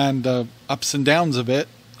and ups and downs of it.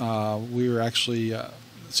 We were actually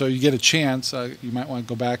so you get a chance, you might want to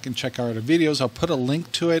go back and check out our videos. I'll put a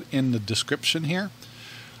link to it in the description here.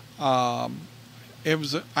 I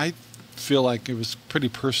feel like it was a pretty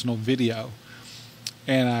personal video,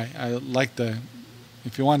 and I like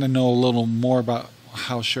if you want to know a little more about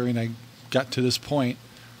how Sherry and I got to this point,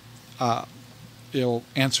 it'll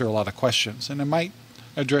answer a lot of questions, and it might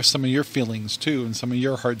address some of your feelings too, and some of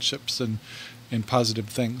your hardships and positive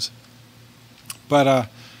things. But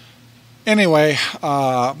anyway,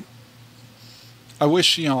 I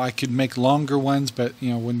wish I could make longer ones, but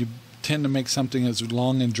when you tend to make something that's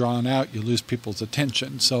long and drawn out, you lose people's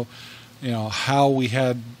attention. So how we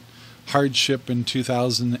had hardship in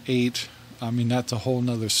 2008, that's a whole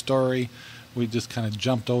nother story. We just kind of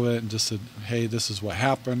jumped over it and just said, hey, this is what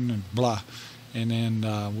happened, and blah. And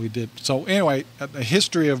then we did. So anyway, the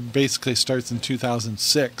history of basically starts in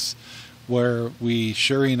 2006, where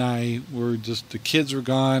Sherry and I were just, the kids were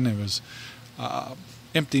gone. It was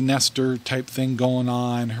empty nester type thing going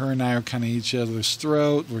on. Her and I are kind of each other's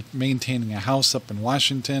throat. We're maintaining a house up in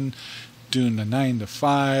Washington, doing the 9 to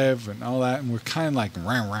 5 and all that, and we're kind of like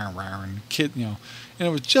rah, and kid, and it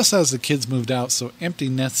was just as the kids moved out, so empty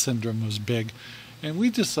nest syndrome was big, and we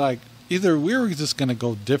just like, either we were just going to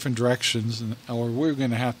go different directions, or we were going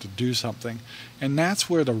to have to do something. And that's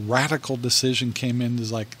where the radical decision came in,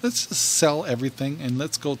 is like, let's just sell everything and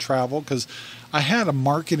let's go travel. Because I had a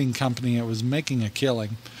marketing company that was making a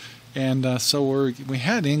killing. And so we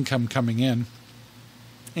had income coming in.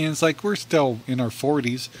 And it's like, we're still in our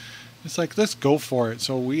 40s. It's like, let's go for it.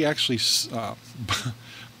 So we actually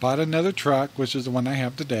bought another truck, which is the one I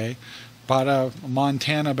have today. Bought a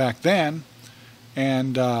Montana back then,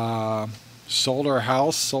 and sold our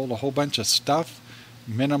house, sold a whole bunch of stuff,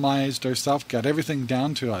 minimized our stuff, got everything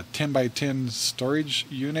down to a 10 by 10 storage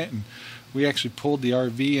unit, and we actually pulled the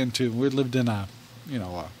RV into. We lived in a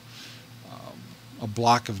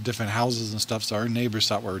block of different houses and stuff, so our neighbors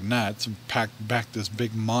thought we were nuts, and packed back this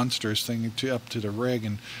big monstrous thing up to the rig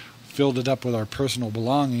and filled it up with our personal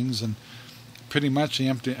belongings, and pretty much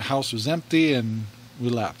the house was empty, and we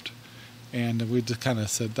left. And we just kind of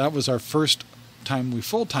said that was our first time we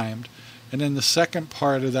full-timed. And then the second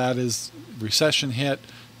part of that is recession hit,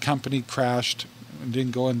 company crashed, and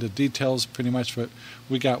didn't go into details pretty much, but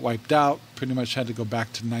we got wiped out, pretty much had to go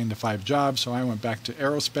back to 9-to-5 jobs, so I went back to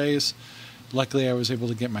aerospace. Luckily, I was able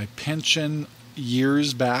to get my pension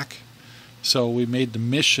years back, so we made the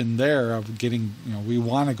mission there of getting, we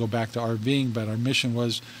want to go back to RVing, but our mission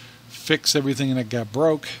was fix everything that got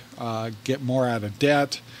broke, get more out of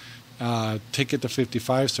debt, take it to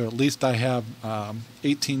 55, so at least I have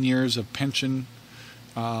 18 years of pension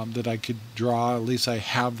that I could draw. At least I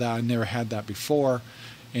have that. I never had that before.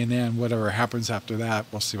 And then whatever happens after that,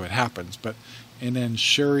 we'll see what happens. And then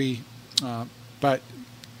Sherry, but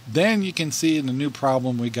then you can see the new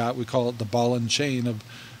problem we got. We call it the ball and chain of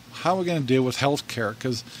how we're going to deal with health care,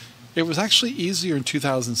 because it was actually easier in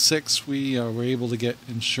 2006. We were able to get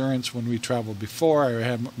insurance when we traveled before. I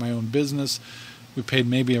had my own business. We paid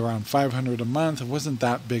maybe around $500 a month. It wasn't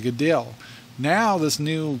that big a deal. Now this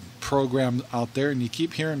new program out there, and you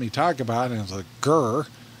keep hearing me talk about it, and it's like, grr.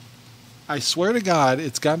 I swear to God,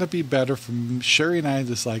 it's got to be better for Sherry and I.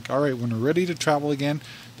 Just like, all right, when we're ready to travel again,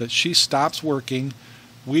 that she stops working,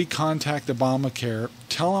 we contact Obamacare,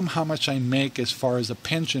 tell them how much I make as far as a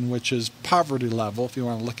pension, which is poverty level, if you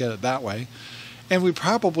want to look at it that way, and we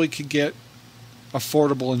probably could get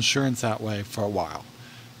affordable insurance that way for a while.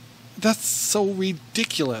 That's so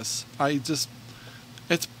ridiculous. It's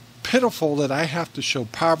pitiful that I have to show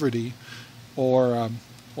poverty, or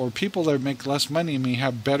people that make less money and may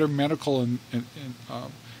have better medical and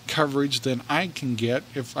coverage than I can get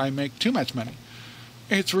if I make too much money.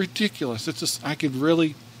 It's ridiculous. It's just, I could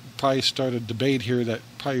really probably start a debate here that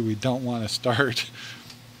probably we don't want to start.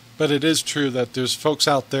 But it is true that there's folks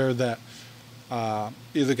out there that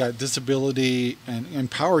either got disability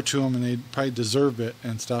and power to them, and they probably deserve it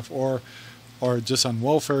and stuff, or just on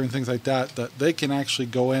welfare and things like that, that they can actually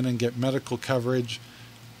go in and get medical coverage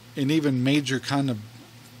and even major kind of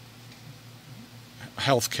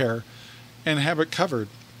health care and have it covered.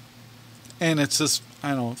 And it's just,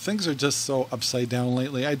 I don't know, things are just so upside down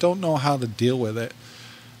lately. I don't know how to deal with it.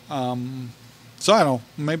 So I don't know,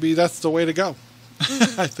 maybe that's the way to go.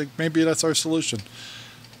 I think maybe that's our solution.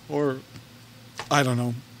 Or, I don't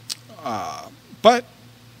know. But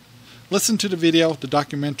listen to the video, the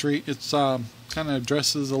documentary. It's kind of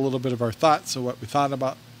addresses a little bit of our thoughts of what we thought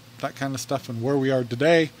about that kind of stuff and where we are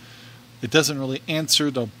today. It doesn't really answer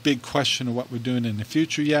the big question of what we're doing in the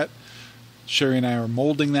future yet. Sherry and I are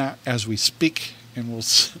molding that as we speak, and we'll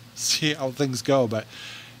see how things go. But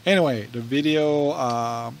anyway, the video,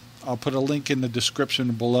 I'll put a link in the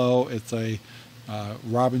description below. It's a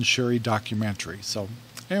Rob and Sherry documentary. So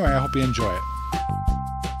anyway, I hope you enjoy it.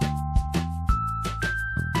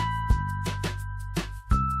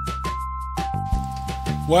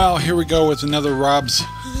 Well, here we go with another Rob's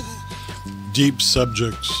deep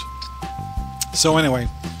subjects. So anyway,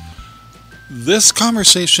 this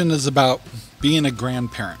conversation is about being a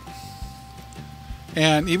grandparent.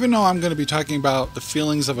 And even though I'm going to be talking about the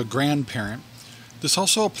feelings of a grandparent, this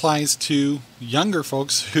also applies to younger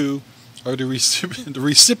folks who are the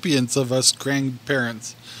recipients of us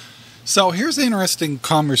grandparents. So here's the interesting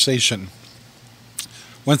conversation.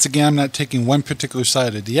 Once again, I'm not taking one particular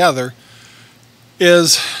side or the other.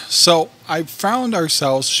 So I found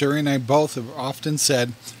ourselves, Sherry and I both have often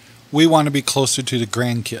said, we want to be closer to the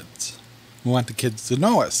grandkids. We want the kids to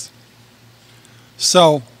know us.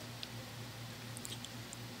 So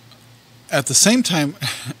at the same time,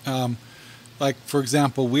 like for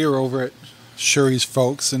example, we were over at Sherry's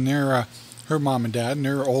folks, and they're her mom and dad, and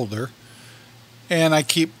they're older. And I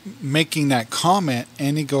keep making that comment,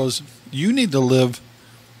 and he goes, "You need to live."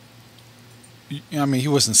 I mean, he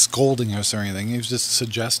wasn't scolding us or anything. He was just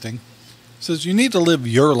suggesting. He says, "You need to live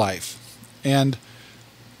your life, and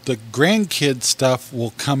the grandkid stuff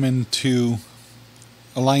will come into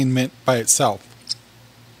alignment by itself."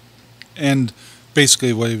 And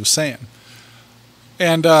basically what he was saying.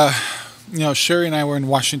 And, Sherry and I were in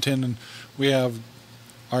Washington, and we have,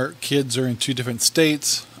 our kids are in 2 different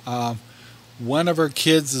states. One of our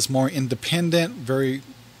kids is more independent, very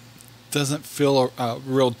doesn't feel a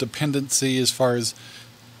real dependency as far as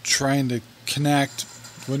trying to connect.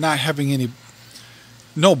 We're not having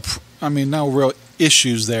no real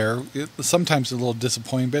issues there. Sometimes a little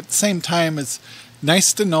disappointing, but at the same time, it's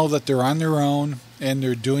nice to know that they're on their own and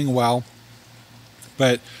they're doing well,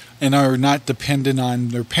 and are not dependent on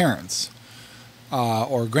their parents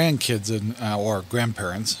or grandkids or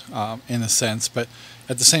grandparents in a sense. But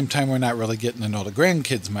at the same time, we're not really getting to know the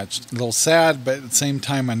grandkids much. A little sad, but at the same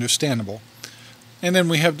time, understandable. And then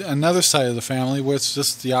we have another side of the family where it's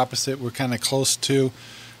just the opposite. We're kind of close to,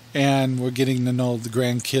 and we're getting to know the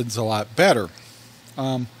grandkids a lot better.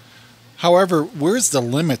 However, where's the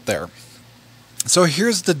limit there? So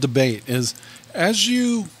here's the debate: is as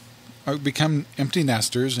you become empty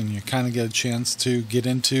nesters and you kind of get a chance to get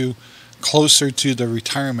into closer to the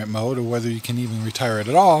retirement mode, or whether you can even retire it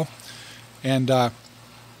at all, and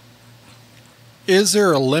is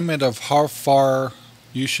there a limit of how far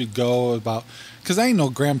you should go about? Because I know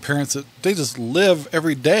grandparents that they just live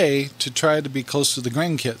every day to try to be close to the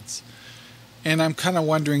grandkids. And I'm kind of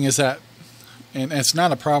wondering, is that, and it's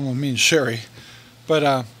not a problem with me and Sherry,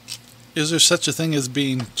 but is there such a thing as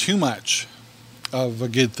being too much of a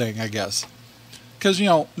good thing, I guess? Because,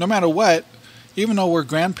 no matter what, even though we're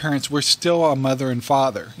grandparents, we're still a mother and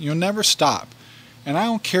father. You'll never stop. And I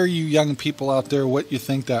don't care, you young people out there, what you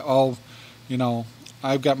think that,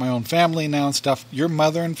 I've got my own family now and stuff. Your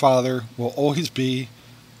mother and father will always be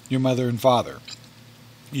your mother and father.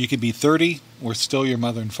 You could be 30, we're still your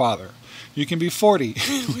mother and father. You can be 40,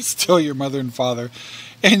 we're still your mother and father.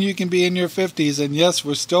 And you can be in your 50s, and yes,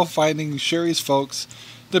 we're still finding Sherry's folks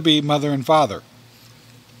to be mother and father.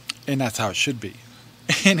 And that's how it should be.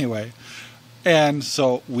 Anyway, and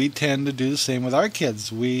so we tend to do the same with our kids.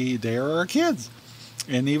 They are our kids.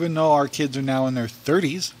 And even though our kids are now in their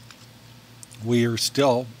 30s, we are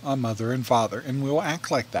still a mother and father, and we will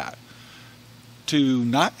act like that. To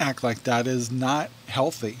not act like that is not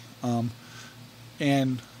healthy.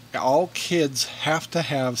 And all kids have to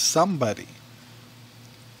have somebody,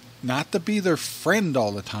 not to be their friend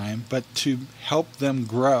all the time, but to help them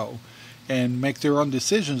grow and make their own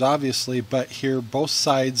decisions, obviously, but hear both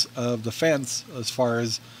sides of the fence as far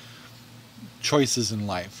as choices in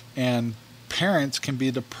life. And parents can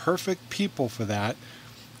be the perfect people for that.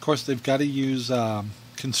 Of course, they've got to use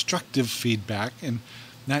constructive feedback and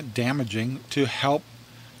not damaging to help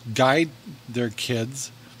guide their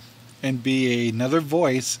kids and be another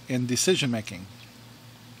voice in decision making.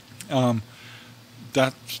 One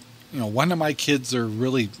of my kids are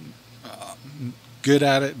really good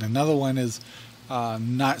at it, and another one is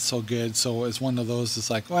not so good. So it's one of those. It's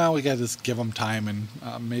like, well, we got to just give them time, and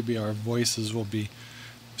maybe our voices will be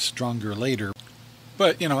stronger later.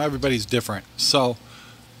 But everybody's different. So.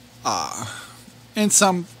 And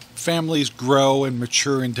some families grow and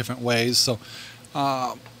mature in different ways. So,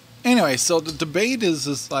 anyway, so the debate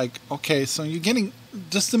is like, okay, so you're getting,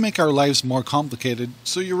 just to make our lives more complicated,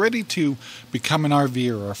 so you're ready to become an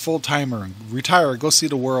RVer or a full-timer and retire, go see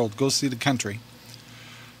the world, go see the country.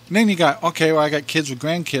 And then you got, okay, well, I got kids with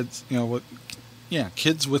grandkids,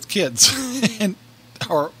 kids with kids, and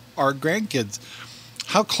or grandkids.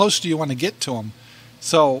 How close do you want to get to them?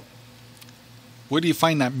 So, where do you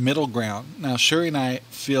find that middle ground? Now, Sherry and I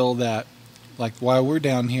feel that, like, while we're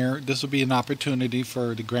down here, this will be an opportunity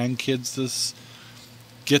for the grandkids to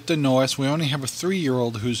get to know us. We only have a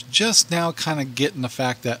 3-year-old who's just now kind of getting the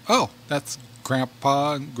fact that, oh, that's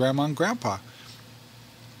Grandpa and Grandma and Grandpa.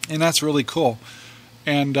 And that's really cool.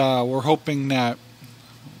 And we're hoping that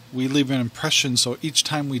we leave an impression so each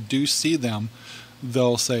time we do see them,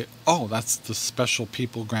 they'll say, oh, that's the special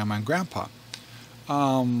people, Grandma and Grandpa.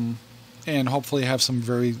 And hopefully have some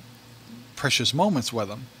very precious moments with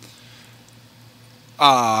them.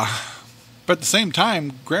 But at the same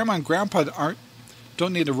time, Grandma and Grandpa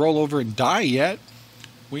don't need to roll over and die yet.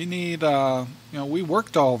 We need, we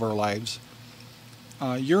worked all of our lives.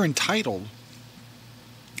 You're entitled,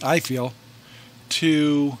 I feel,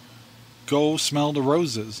 to go smell the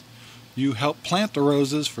roses. You helped plant the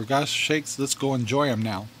roses. For gosh sakes, let's go enjoy them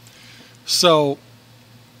now. So,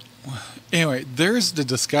 anyway, there's the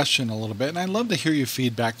discussion a little bit, and I'd love to hear your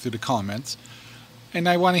feedback through the comments. And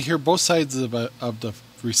I want to hear both sides of the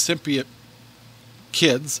recipient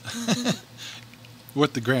kids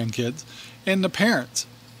with the grandkids and the parents.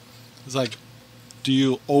 It's like, do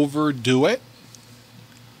you overdo it?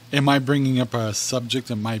 Am I bringing up a subject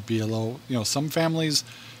that might be a little, some families,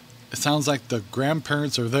 it sounds like the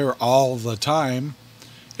grandparents are there all the time.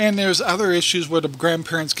 And there's other issues where the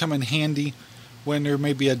grandparents come in handy when there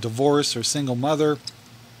may be a divorce or single mother,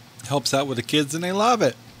 helps out with the kids and they love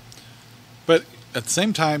it. But at the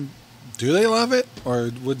same time, do they love it,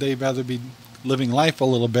 or would they rather be living life a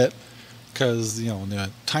little bit because,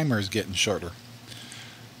 the timer is getting shorter?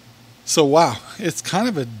 So, wow, it's kind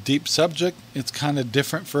of a deep subject. It's kind of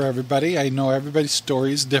different for everybody. I know everybody's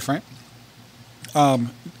story is different.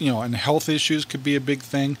 And health issues could be a big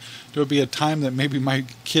thing. There'll be a time that maybe my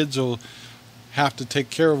kids will have to take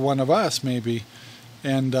care of one of us, maybe.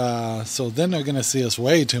 And so then they're going to see us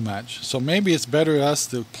way too much. So maybe it's better for us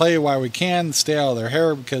to play while we can, stay out of their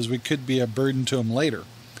hair, because we could be a burden to them later.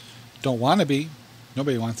 Don't want to be.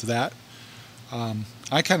 Nobody wants that.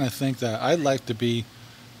 I kind of think that I'd like to be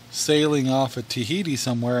sailing off at Tahiti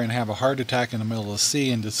somewhere and have a heart attack in the middle of the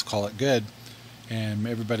sea and just call it good. And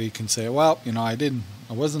everybody can say, well, I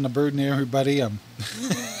wasn't a burden to everybody.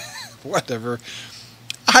 Whatever.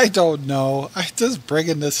 I don't know. I'm just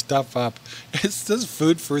bringing this stuff up. It's just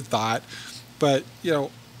food for thought. But,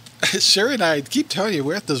 Sherry and I keep telling you,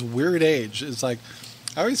 we're at this weird age. It's like,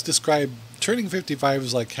 I always describe turning 55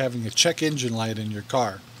 as like having a check engine light in your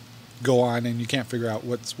car go on and you can't figure out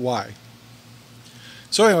why.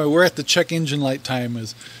 So anyway, we're at the check engine light time,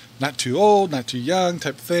 is not too old, not too young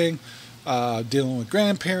type of thing. Dealing with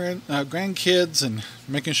grandkids, and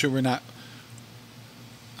making sure we're not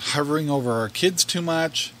hovering over our kids too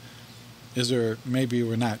much. Maybe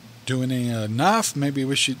we're not doing enough? Maybe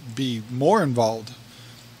we should be more involved.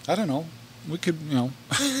 I don't know. We could,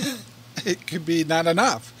 it could be not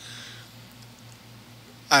enough.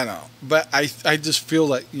 I don't know. But I just feel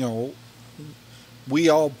like, we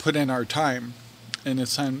all put in our time, and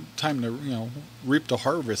it's time to, reap the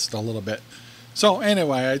harvest a little bit. So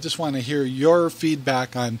anyway, I just want to hear your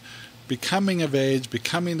feedback on becoming of age,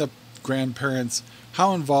 becoming the grandparents.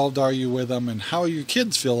 How involved are you with them, and how your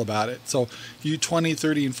kids feel about it? So you 20,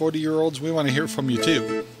 30, and 40-year-olds, we want to hear from you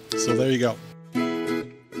too. So there you go.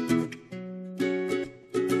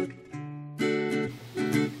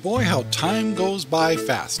 Boy, how time goes by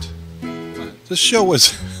fast. This show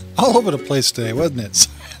was all over the place today, wasn't it?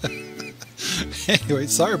 Anyway,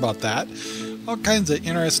 sorry about that. All kinds of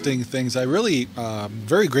interesting things. I really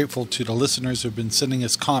very grateful to the listeners who've been sending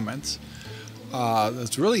us comments.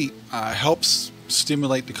 This really helps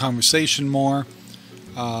stimulate the conversation more.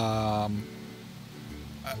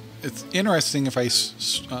 It's interesting if I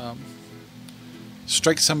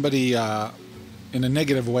strike somebody in a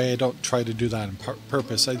negative way. I don't try to do that on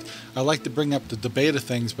purpose. I like to bring up the debate of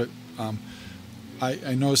things, but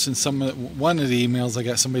I noticed in one of the emails I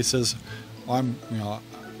got, somebody says,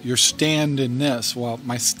 your stand in this. Well,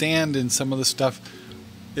 my stand in some of the stuff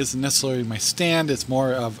isn't necessarily my stand. It's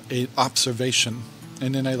more of an observation.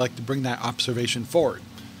 And then I like to bring that observation forward.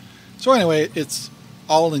 So anyway, it's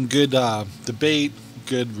all in good debate,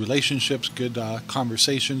 good relationships, good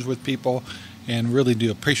conversations with people, and really do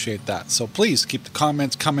appreciate that. So please keep the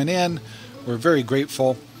comments coming in. We're very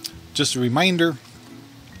grateful. Just a reminder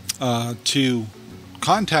to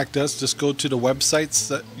contact us. Just go to the websites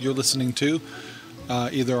that you're listening to.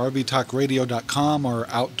 Either rvtalkradio.com or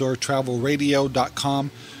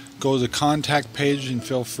outdoortravelradio.com. Go to the contact page and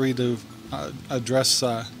feel free to address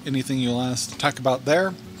anything you want us to talk about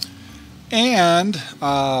there. And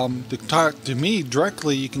to talk to me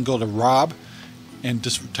directly, you can go to Rob and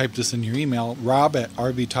just type this in your email,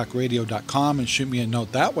 rob@rvtalkradio.com, and shoot me a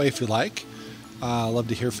note that way if you like. I'd love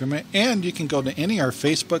to hear from you. And you can go to any of our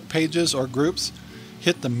Facebook pages or groups,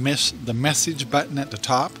 hit the message button at the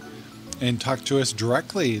top, and talk to us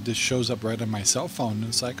directly. It just shows up right on my cell phone.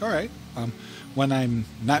 It's like, all right, when I'm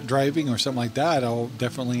not driving or something like that, I'll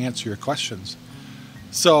definitely answer your questions.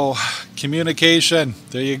 So, communication,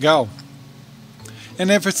 there you go.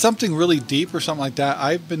 And if it's something really deep or something like that,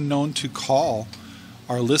 I've been known to call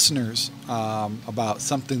our listeners about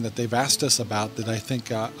something that they've asked us about that I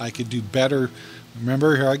think I could do better.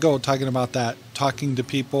 Remember, here I go, talking about that, talking to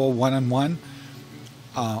people one-on-one.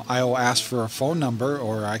 I'll ask for a phone number,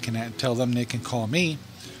 or I can tell them they can call me,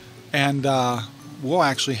 and we'll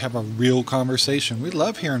actually have a real conversation. We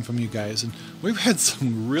love hearing from you guys, and we've had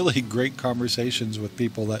some really great conversations with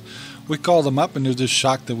people that we call them up, and they're just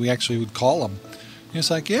shocked that we actually would call them. And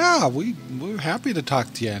it's like, yeah, we're happy to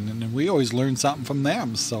talk to you, and we always learn something from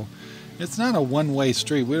them. So it's not a one-way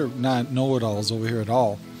street. We're not know-it-alls over here at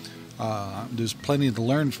all. There's plenty to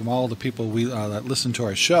learn from all the people that listen to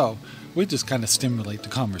our show. We just kind of stimulate the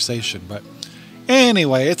conversation. But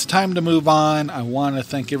anyway, it's time to move on. I want to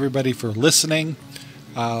thank everybody for listening.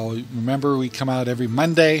 Remember, we come out every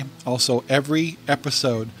Monday. Also, every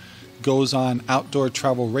episode goes on Outdoor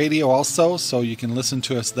Travel Radio also, so you can listen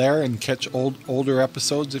to us there and catch older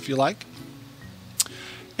episodes if you like.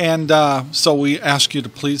 And so we ask you to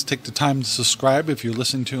please take the time to subscribe if you're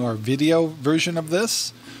listening to our video version of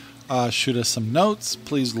this. shoot us some notes.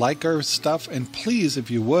 Please like our stuff, and please, if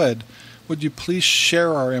you would you please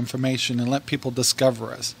share our information and let people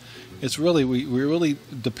discover us. It's really, we really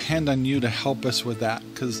depend on you to help us with that,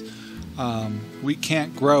 because we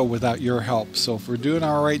can't grow without your help. So if we're doing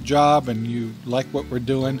our right job and you like what we're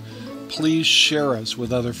doing, please share us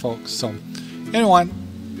with other folks. So anyway,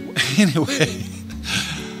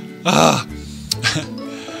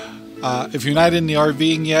 if you're not in the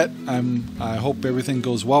RVing yet, I hope everything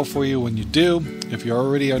goes well for you when you do. If you're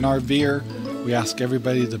already an RVer, we ask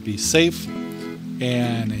everybody to be safe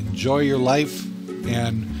and enjoy your life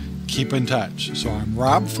and keep in touch. So I'm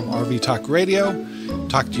Rob from RV Talk Radio.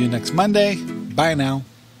 Talk to you next Monday. Bye now.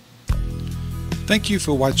 Thank you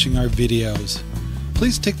for watching our videos.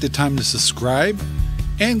 Please take the time to subscribe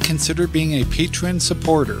and consider being a Patreon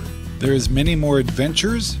supporter. There is many more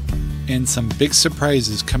adventures and some big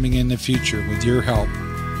surprises coming in the future with your help.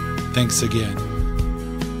 Thanks again.